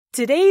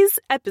Today's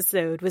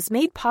episode was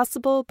made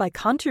possible by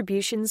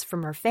contributions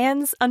from our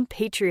fans on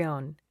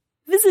Patreon.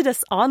 Visit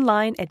us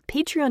online at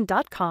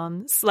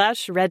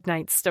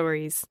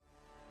patreon.com/redknightstories.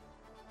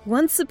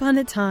 Once upon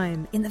a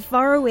time, in the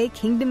faraway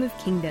kingdom of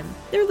Kingdom,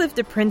 there lived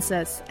a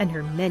princess and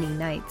her many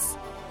knights.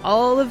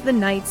 All of the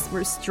knights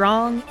were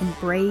strong and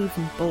brave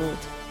and bold.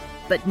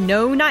 But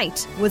no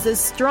knight was as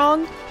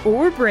strong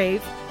or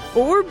brave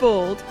or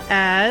bold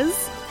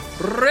as...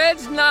 Red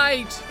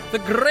Knight, the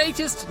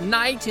greatest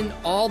knight in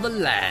all the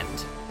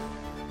land.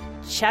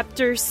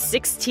 Chapter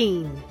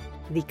 16,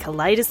 The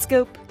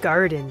Kaleidoscope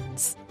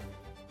Gardens.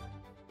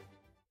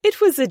 It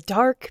was a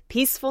dark,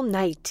 peaceful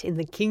night in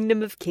the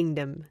Kingdom of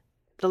Kingdom.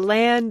 The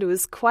land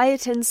was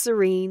quiet and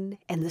serene,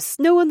 and the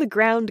snow on the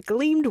ground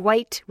gleamed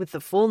white with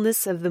the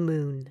fullness of the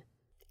moon.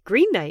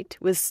 Green Knight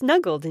was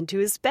snuggled into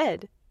his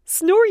bed,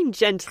 snoring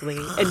gently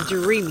and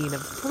dreaming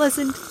of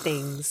pleasant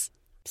things.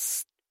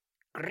 Psst,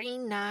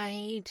 Green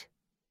Knight.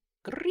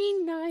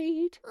 Green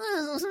Knight.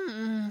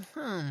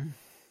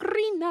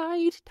 Green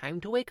Knight, time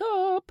to wake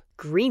up.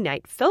 Green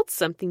Knight felt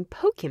something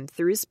poke him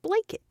through his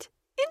blanket,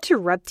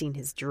 interrupting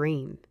his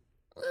dream.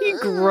 He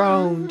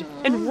groaned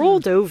and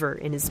rolled over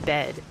in his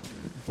bed.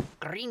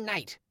 Green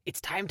Knight,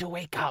 it's time to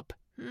wake up.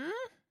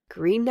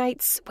 Green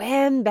Knight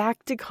swam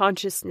back to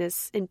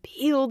consciousness and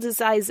peeled his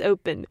eyes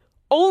open,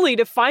 only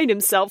to find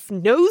himself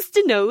nose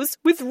to nose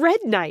with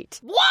Red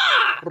Knight. Wah!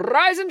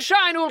 Rise and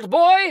shine, old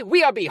boy.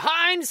 We are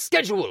behind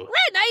schedule.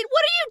 Red Knight,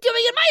 what are you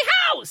doing in my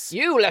house?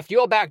 You left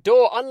your back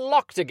door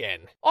unlocked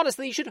again.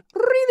 Honestly, you should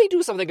really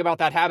do something about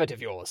that habit of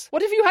yours.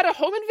 What if you had a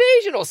home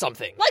invasion or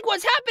something? Like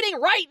what's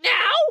happening right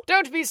now?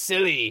 Don't be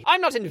silly.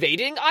 I'm not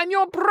invading. I'm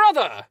your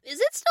brother. Is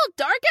it still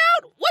dark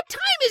out? What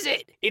time is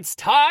it? It's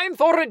time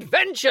for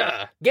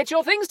adventure. Get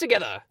your things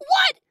together.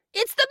 What?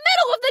 It's the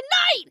middle of the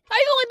night!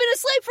 I've only been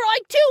asleep for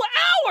like 2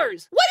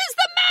 hours! What is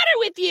the matter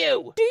with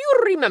you? Do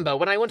you remember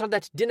when I went on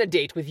that dinner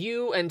date with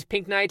you and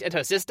Pink Knight and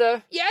her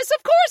sister? Yes,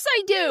 of course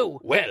I do!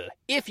 Well,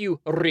 if you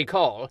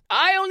recall,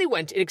 I only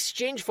went in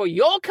exchange for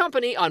your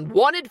company on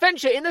one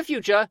adventure in the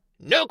future,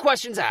 no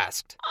questions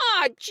asked.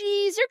 Aw,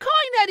 geez, you're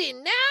calling that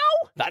in now?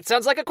 That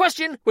sounds like a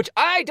question which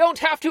I don't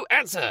have to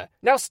answer.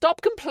 Now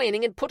stop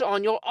complaining and put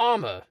on your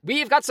armor.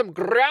 We've got some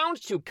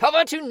ground to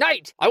cover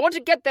tonight. I want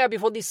to get there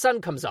before the sun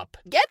comes up.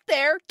 Get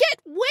there? Get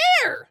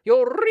where?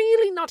 You're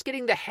really not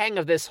getting the hang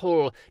of this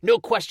whole no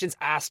questions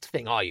asked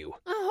thing, are you?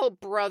 Oh,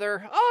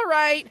 brother. All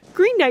right.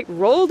 Green Knight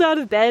rolled out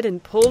of bed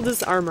and pulled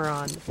his armor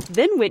on,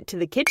 then went to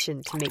the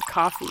kitchen to make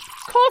coffee.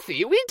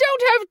 Coffee? We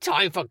don't have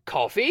time for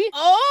coffee.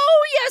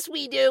 Oh, yes,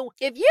 we do.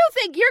 If you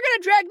think you're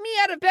going to drag me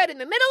out of bed in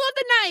the middle of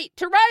the night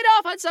to ride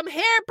off on some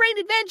harebrained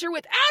adventure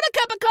without a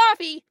cup of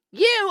coffee,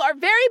 you are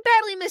very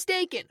badly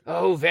mistaken.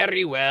 Oh,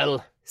 very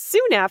well.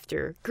 Soon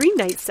after, Green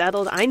Knight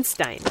saddled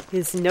Einstein,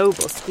 his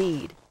noble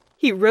steed.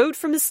 He rode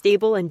from his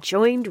stable and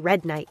joined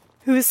Red Knight,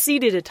 who was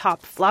seated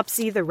atop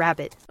Flopsy the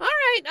rabbit. All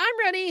right, I'm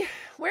ready.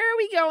 Where are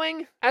we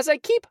going? As I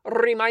keep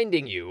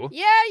reminding you...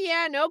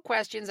 Yeah, no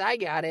questions. I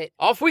got it.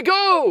 Off we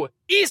go!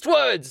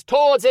 Eastwards,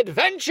 towards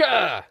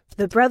adventure!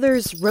 The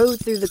brothers rode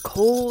through the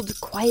cold,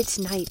 quiet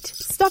night,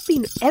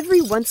 stopping every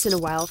once in a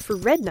while for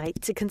Red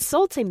Knight to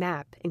consult a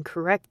map and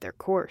correct their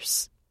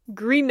course.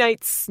 Green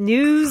Knight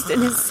snoozed in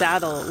his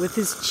saddle with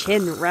his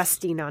chin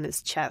resting on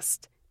his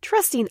chest,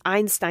 trusting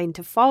Einstein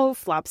to follow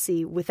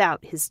Flopsy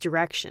without his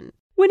direction.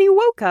 When he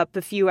woke up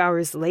a few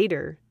hours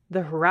later,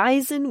 the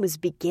horizon was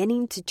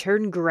beginning to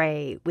turn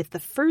gray with the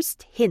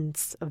first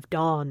hints of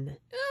dawn.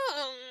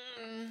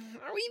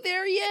 Are we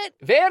there yet?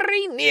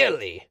 Very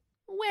nearly.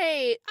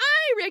 Wait,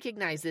 I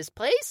recognize this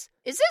place.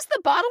 Is this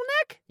the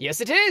bottleneck?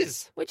 Yes, it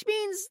is. Which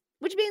means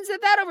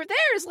that over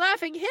there is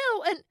Laughing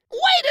Hill, and...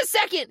 Wait a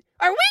second!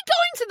 Are we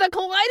going to the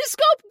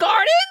Kaleidoscope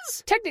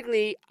Gardens?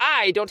 Technically,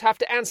 I don't have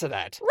to answer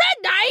that. Red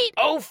Knight!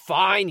 Oh,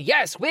 fine.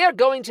 Yes, we're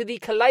going to the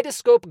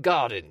Kaleidoscope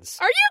Gardens.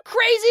 Are you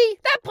crazy?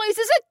 That place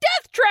is a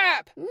death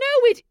trap! No,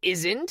 it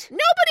isn't.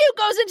 Nobody who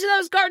goes into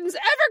those gardens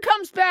ever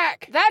comes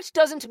back! That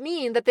doesn't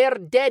mean that they're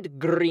dead,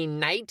 Green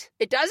Knight.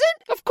 It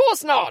doesn't? Of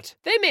course not.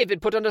 They may have been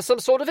put under some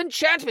sort of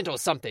enchantment or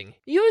something.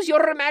 Use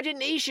your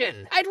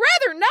imagination. I'd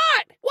rather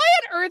not! Why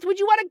on earth would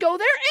you want to go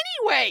there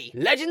anyway?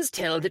 Legends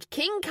tell that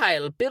King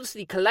Kyle built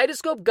the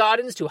Kaleidoscope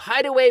Gardens to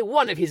hide away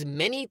one of his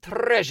many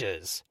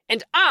treasures.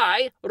 And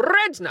I,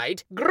 Red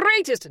Knight,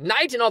 greatest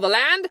knight in all the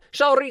land,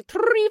 shall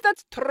retrieve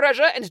that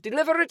treasure and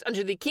deliver it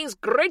unto the king's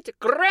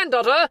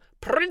great-granddaughter,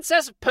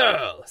 Princess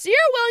Pearl. So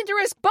you're willing to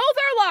risk both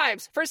our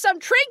lives for some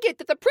trinket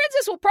that the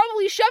princess will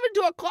probably shove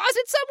into a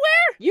closet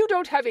somewhere? You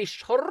don't have a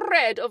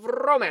shred of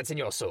romance in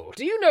your soul.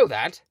 Do you know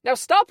that? Now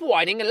stop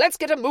whining and let's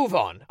get a move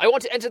on. I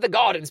want to enter the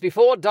gardens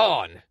before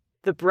dawn.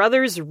 The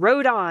brothers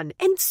rode on,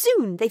 and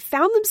soon they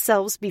found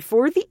themselves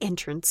before the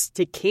entrance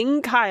to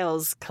King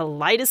Kyle's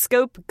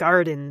Kaleidoscope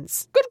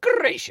Gardens. Good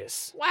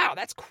gracious! Wow,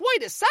 that's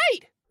quite a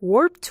sight!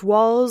 Warped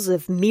walls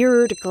of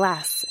mirrored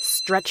glass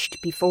stretched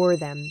before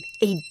them,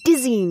 a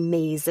dizzying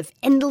maze of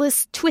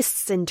endless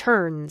twists and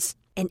turns.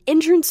 An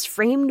entrance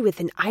framed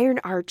with an iron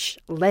arch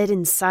led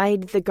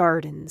inside the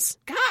gardens.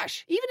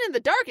 Gosh, even in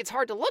the dark it's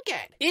hard to look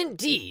at.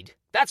 Indeed.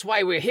 That's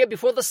why we're here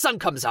before the sun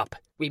comes up.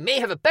 We may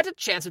have a better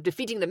chance of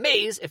defeating the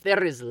maze if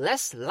there is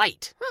less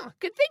light.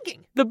 Good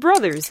thinking. The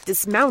brothers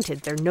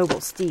dismounted their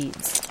noble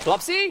steeds.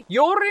 Flopsy,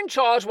 you're in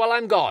charge while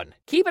I'm gone.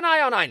 Keep an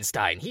eye on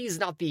Einstein. He's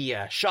not the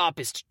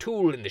sharpest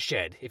tool in the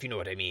shed, if you know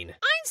what I mean.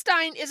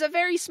 Einstein is a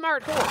very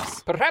smart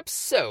horse. Perhaps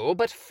so,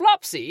 but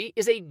Flopsy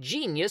is a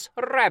genius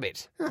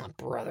rabbit. Oh,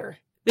 brother.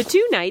 The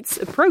two knights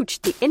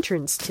approached the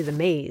entrance to the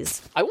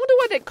maze. I wonder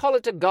why they call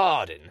it a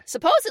garden.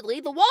 Supposedly,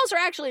 the walls are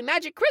actually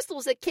magic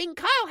crystals that King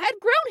Kyle had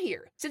grown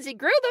here. Since he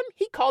grew them,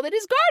 he called it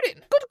his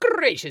garden. Good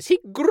gracious, he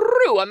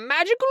grew a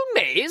magical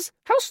maze?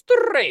 How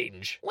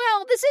strange.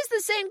 Well, this is the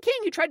same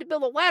king who tried to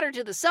build a ladder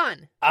to the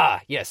sun.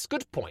 Ah, yes,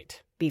 good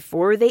point.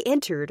 Before they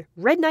entered,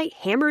 Red Knight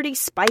hammered a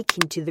spike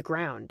into the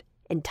ground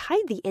and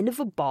tied the end of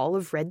a ball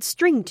of red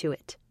string to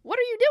it. What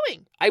are you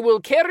doing? I will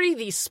carry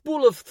the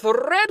spool of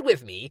thread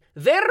with me,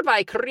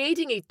 thereby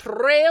creating a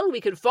trail we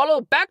can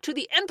follow back to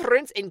the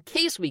entrance in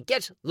case we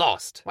get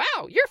lost.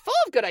 Wow, you're full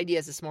of good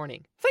ideas this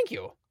morning. Thank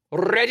you.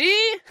 Ready?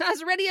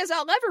 As ready as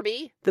I'll ever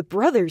be. The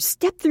brothers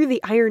stepped through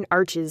the iron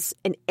arches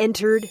and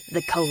entered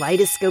the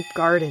Kaleidoscope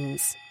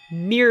Gardens.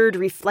 Mirrored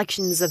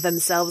reflections of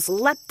themselves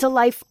leapt to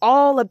life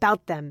all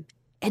about them,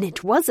 and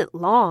it wasn't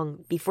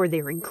long before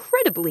they were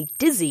incredibly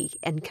dizzy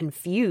and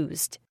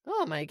confused.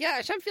 Oh my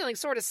gosh, I'm feeling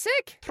sort of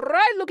sick.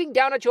 Try looking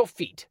down at your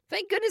feet.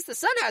 Thank goodness the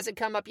sun hasn't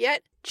come up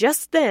yet.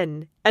 Just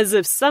then, as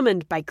if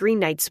summoned by Green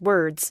Knight's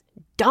words,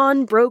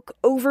 dawn broke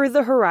over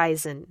the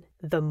horizon.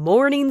 The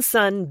morning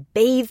sun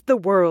bathed the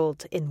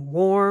world in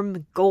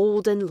warm,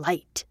 golden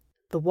light.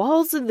 The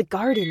walls of the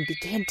garden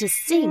began to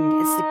sing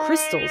as the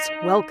crystals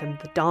welcomed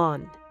the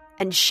dawn,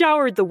 and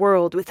showered the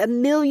world with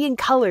 1,000,000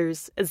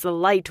 colors as the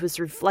light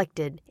was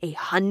reflected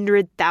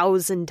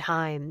 100,000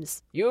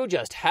 times. You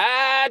just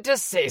had to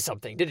say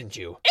something, didn't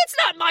you? It's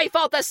not my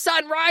fault the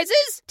sun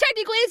rises.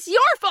 Technically, it's your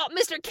fault,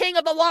 Mr. King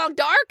of the Long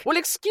Dark. Well,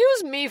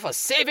 excuse me for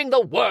saving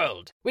the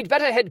world. We'd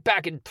better head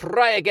back and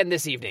try again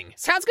this evening.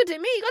 Sounds good to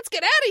me. Let's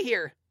get out of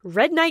here.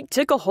 Red Knight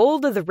took a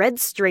hold of the red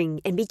string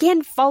and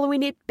began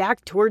following it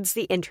back towards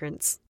the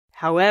entrance.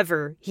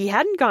 However, he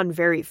hadn't gone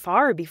very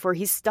far before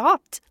he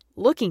stopped,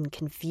 looking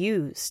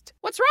confused.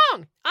 What's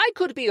wrong? I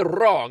could be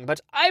wrong,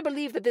 but I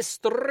believe that this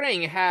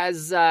string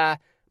has,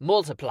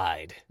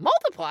 multiplied.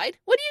 Multiplied?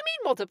 What do you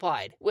mean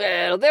multiplied?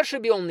 Well, there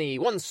should be only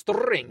one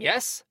string,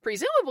 yes?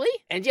 Presumably.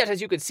 And yet,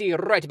 as you can see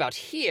right about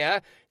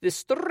here, the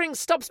string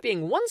stops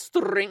being one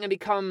string and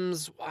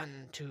becomes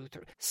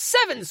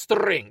 7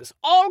 strings,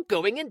 all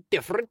going in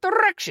different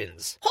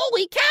directions.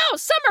 Holy cow,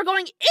 some are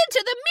going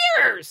into the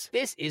mirrors!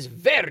 This is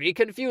very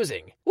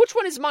confusing. Which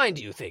one is mine,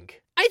 do you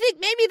think? I think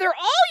maybe they're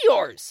all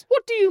yours.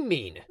 What do you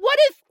mean? What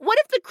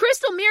if the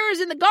crystal mirrors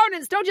in the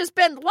gardens don't just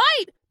bend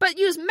light, but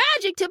use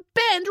magic to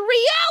bend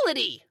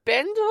reality?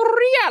 Bend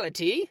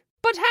reality?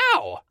 But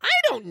how? I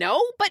don't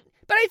know, but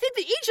I think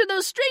that each of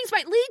those strings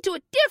might lead to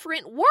a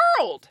different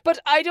world. But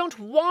I don't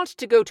want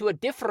to go to a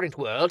different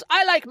world.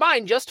 I like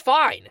mine just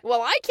fine.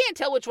 Well, I can't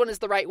tell which one is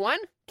the right one.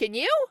 Can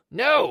you?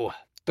 No.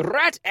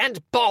 Drat and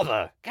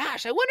bother.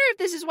 Gosh, I wonder if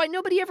this is why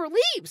nobody ever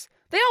leaves.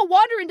 They all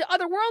wander into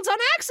other worlds on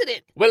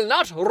accident. Well,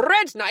 not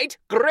Red Knight,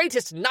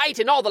 greatest knight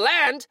in all the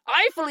land.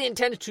 I fully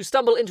intend to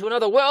stumble into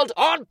another world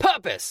on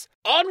purpose.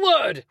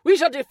 Onward! We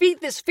shall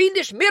defeat this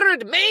fiendish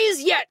mirrored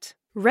maze yet!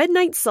 Red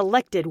Knight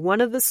selected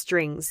one of the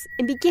strings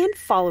and began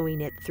following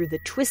it through the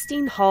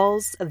twisting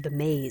halls of the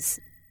maze.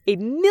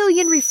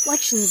 1,000,000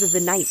 reflections of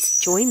the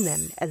knights joined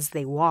them as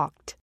they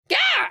walked. Gah!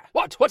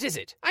 What is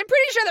it? I'm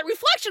pretty sure that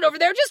reflection over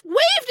there just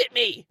waved at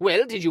me.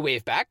 Well, did you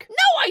wave back?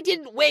 No, I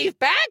didn't wave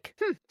back.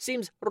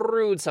 Seems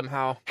rude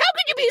somehow. How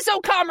could you be so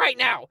calm right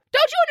now?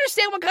 Don't you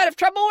understand what kind of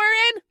trouble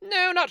we're in?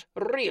 No, not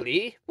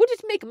really. Would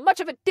it make much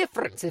of a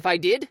difference if I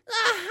did?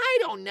 I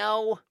don't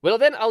know. Well,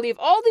 then I'll leave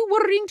all the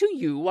worrying to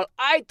you while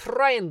I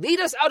try and lead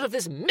us out of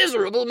this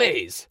miserable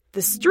maze.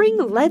 The string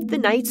led the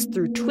knights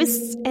through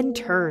twists and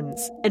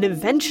turns and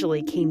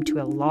eventually came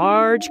to a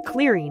large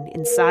clearing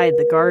inside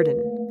the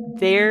garden.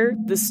 There,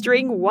 the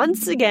string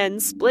once again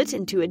split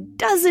into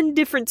 12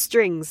 different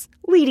strings,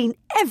 leading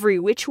every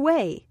which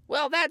way.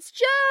 Well, that's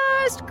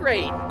just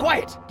great.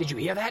 Quiet! Did you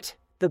hear that?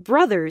 The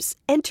brothers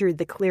entered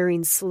the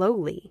clearing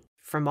slowly.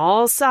 From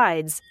all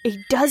sides,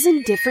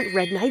 12 different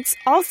red knights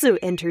also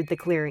entered the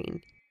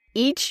clearing.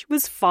 Each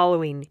was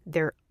following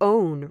their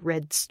own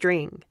red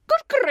string.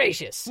 Good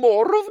gracious!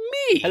 More of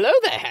me! Hello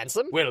there,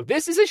 handsome. Well,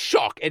 this is a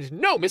shock and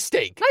no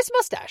mistake. Nice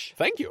mustache.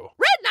 Thank you.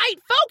 Red Knight,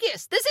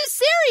 focus! This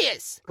is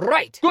serious!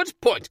 Right. Good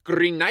point,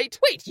 Green Knight.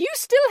 Wait, you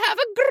still have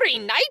a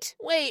Green Knight?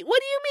 Wait, what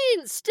do you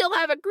mean, still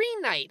have a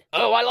Green Knight?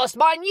 Oh, I lost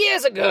mine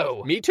years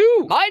ago. Me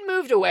too. Mine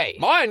moved away.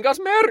 Mine got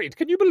married.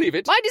 Can you believe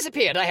it? Mine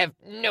disappeared. I have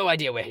no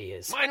idea where he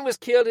is. Mine was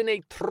killed in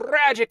a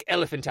tragic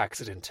elephant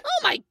accident.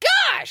 Oh my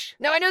gosh!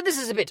 Now I know this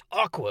is a bit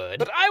awkward,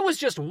 but I was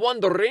just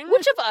wondering...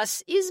 Which of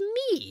us is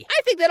me?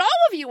 I think that all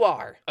of you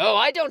are. Oh,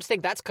 I don't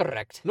think that's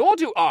correct. Nor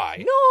do I.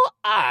 Nor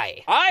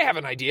I. I have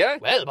an idea.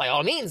 Well, by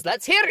all means,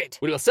 let's hear it.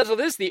 We'll settle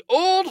this the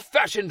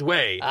old-fashioned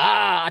way.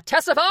 Ah, a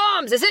toss of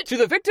arms, is it? To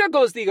the victor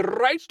goes the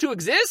right to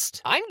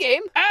exist. I'm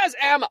game. As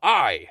am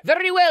I.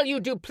 Very well, you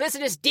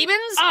duplicitous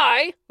demons.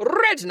 I,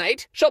 Red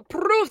Knight, shall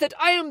prove that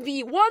I am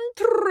the one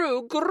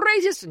true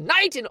greatest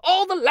knight in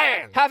all the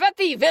land. Have at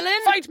thee, villain.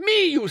 Fight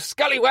me, you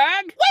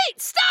scallywag.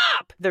 Wait,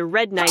 stop! The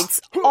Red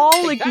Knights all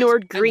Take that,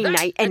 ignored and Green that,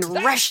 Knight and and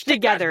that. rushed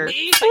Take that, together,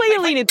 me.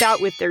 flailing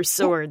about with their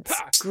swords.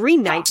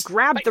 Green Knight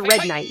grabbed the Red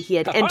Fight. Knight he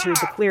had entered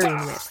the clearing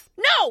with.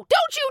 No,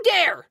 don't you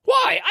dare!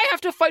 Why? I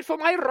have to fight for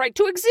my right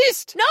to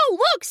exist. No,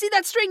 look, see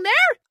that string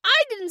there?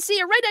 I didn't see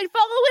a red knight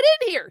follow it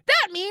in here.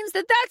 That means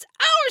that that's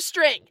our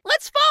string.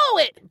 Let's follow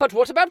it. But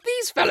what about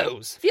these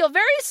fellows? Feel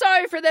very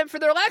sorry for them for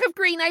their lack of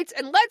green knights,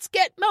 and let's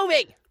get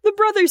moving. The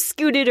brothers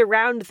scooted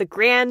around the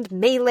grand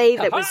melee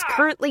that was Aha!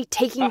 currently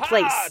taking Aha!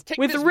 place, Take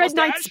with this Red mustache.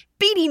 Knights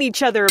beating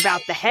each other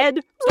about the head,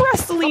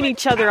 wrestling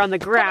each other on the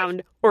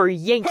ground, or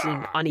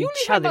yanking on You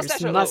each leave my other's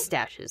mustache alone.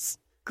 mustaches.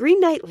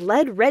 Green Knight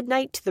led Red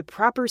Knight to the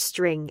proper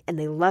string, and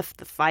they left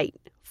the fight,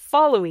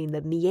 following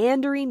the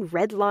meandering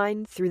red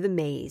line through the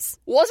maze.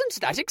 Wasn't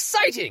that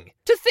exciting?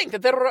 To think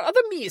that there are other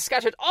me's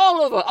scattered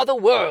all over other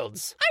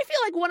worlds. I feel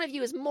like one of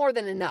you is more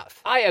than enough.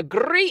 I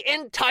agree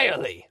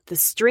entirely. The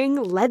string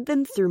led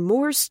them through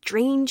more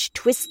strange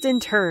twists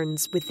and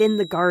turns within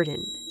the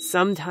garden.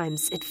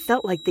 Sometimes it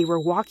felt like they were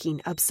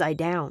walking upside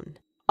down.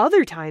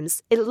 Other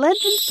times, it led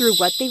them through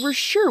what they were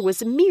sure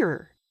was a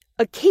mirror.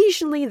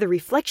 Occasionally, the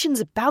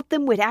reflections about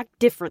them would act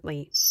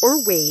differently,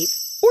 or wave,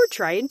 or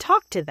try and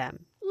talk to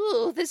them.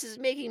 Ooh, this is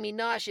making me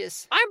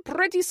nauseous. I'm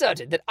pretty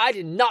certain that I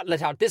did not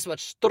let out this much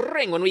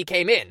string when we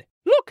came in.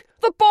 Look,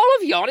 the ball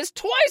of yarn is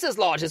twice as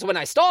large as when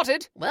I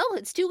started. Well,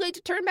 it's too late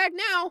to turn back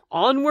now.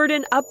 Onward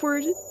and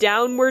upward,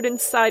 downward and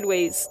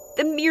sideways,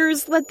 the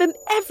mirrors led them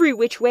every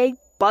which way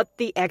but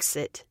the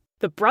exit.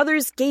 The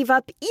brothers gave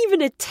up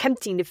even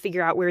attempting to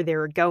figure out where they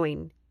were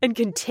going, and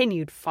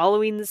continued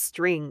following the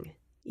string.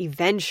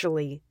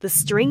 Eventually, the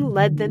string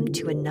led them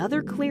to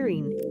another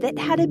clearing that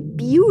had a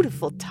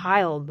beautiful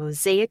tile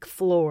mosaic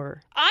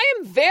floor. I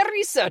am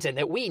very certain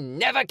that we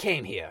never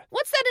came here.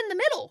 What's that in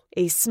the middle?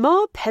 A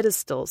small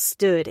pedestal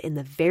stood in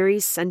the very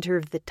center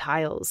of the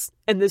tiles,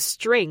 and the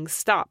string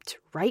stopped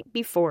right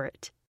before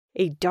it.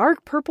 A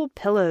dark purple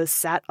pillow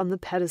sat on the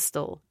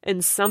pedestal,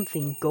 and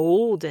something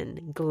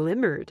golden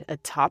glimmered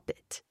atop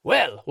it.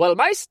 Well, while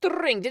my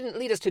string didn't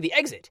lead us to the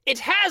exit, it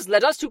has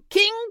led us to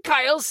King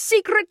Kyle's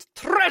secret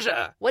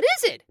treasure. What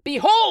is it?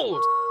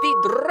 Behold,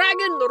 the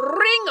dragon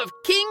ring of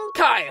King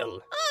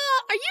Kyle.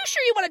 Are you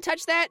sure you want to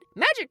touch that?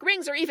 Magic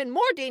rings are even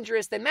more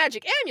dangerous than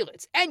magic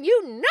amulets, and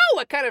you know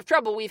what kind of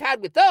trouble we've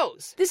had with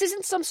those. This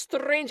isn't some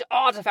strange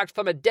artifact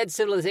from a dead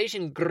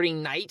civilization,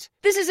 Green Knight.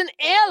 This is an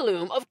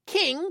heirloom of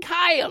King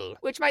Kyle.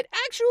 Which might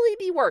actually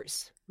be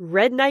worse.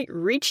 Red Knight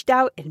reached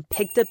out and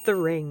picked up the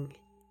ring.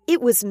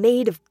 It was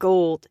made of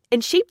gold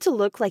and shaped to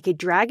look like a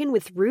dragon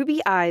with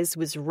ruby eyes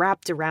was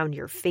wrapped around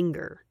your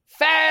finger.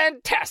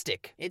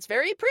 Fantastic! It's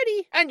very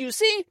pretty. And you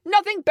see,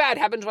 nothing bad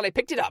happened when I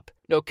picked it up.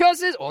 No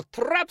curses or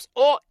traps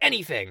or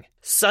anything.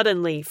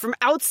 Suddenly, from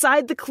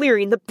outside the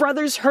clearing, the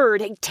brothers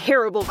heard a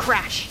terrible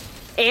crash.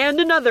 And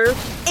another,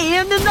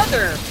 and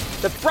another.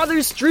 The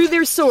brothers drew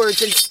their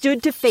swords and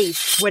stood to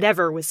face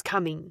whatever was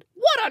coming.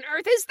 What on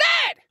earth is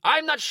that?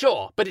 I'm not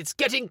sure, but it's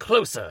getting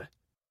closer.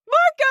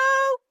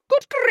 Marco!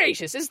 Good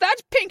gracious, is that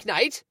Pink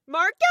Knight?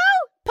 Marco?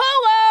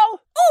 Polo!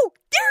 Oh,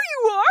 there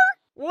you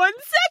are! 1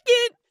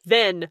 second!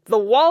 Then, the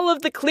wall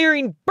of the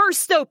clearing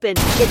burst open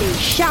in a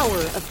shower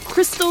of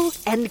crystal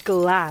and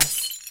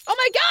glass. Oh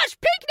my gosh,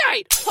 Pink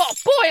Knight! Oh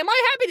boy, am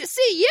I happy to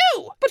see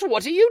you! But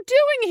what are you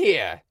doing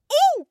here?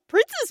 Oh,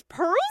 Princess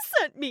Pearl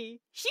sent me.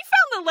 She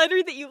found the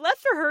letter that you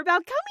left for her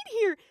about coming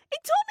here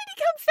and told me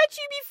to come fetch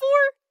you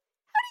before...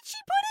 How did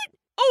she put it?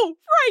 Oh,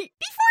 right,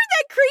 before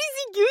that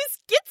crazy goose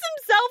gets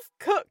himself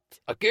cooked.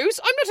 A goose?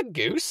 I'm not a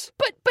goose.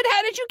 But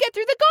how did you get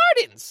through the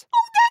gardens?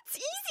 Oh, that's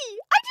easy.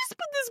 I just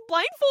put this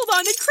blindfold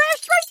on and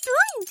crashed right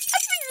through. I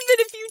figured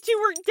that if you two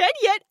weren't dead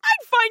yet,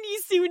 I'd find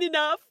you soon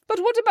enough. But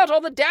what about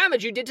all the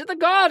damage you did to the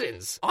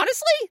gardens?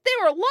 Honestly, they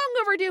were long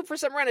overdue for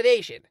some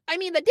renovation. I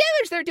mean, the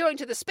damage they're doing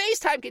to the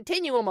space-time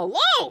continuum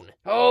alone.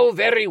 Oh,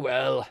 very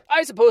well.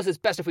 I suppose it's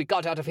best if we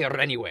got out of here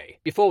anyway,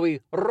 before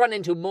we run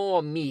into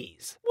more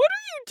me's. What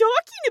are you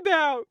talking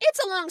about?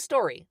 It's a long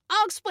story.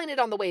 I'll explain it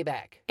on the way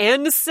back.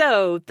 And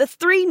so, the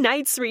 3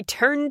 knights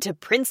returned to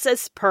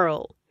Princess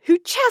Pearl, who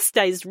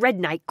chastised Red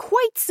Knight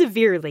quite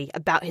severely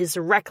about his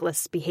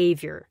reckless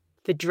behavior.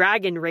 The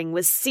dragon ring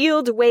was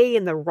sealed away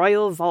in the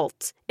royal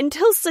vault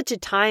until such a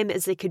time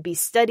as it could be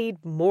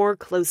studied more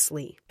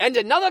closely. And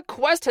another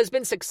quest has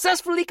been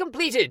successfully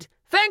completed,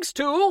 thanks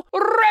to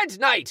Red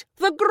Knight,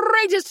 the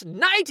greatest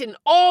knight in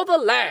all the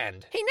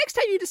land. Hey, next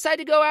time you decide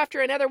to go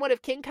after another one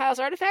of King Kyle's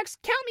artifacts,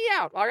 count me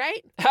out, all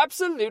right?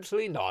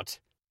 Absolutely not.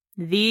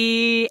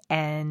 The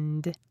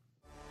end.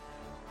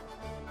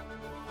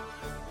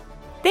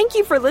 Thank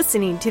you for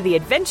listening to The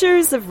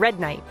Adventures of Red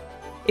Knight.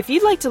 If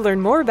you'd like to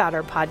learn more about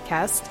our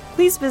podcast,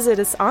 please visit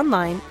us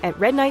online at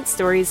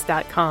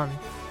redknightstories.com.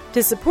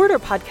 To support our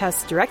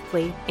podcast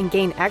directly and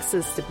gain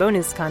access to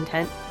bonus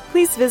content,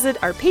 please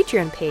visit our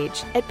Patreon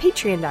page at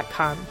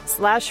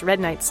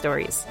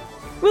patreon.com/redknightstories.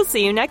 We'll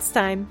see you next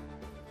time.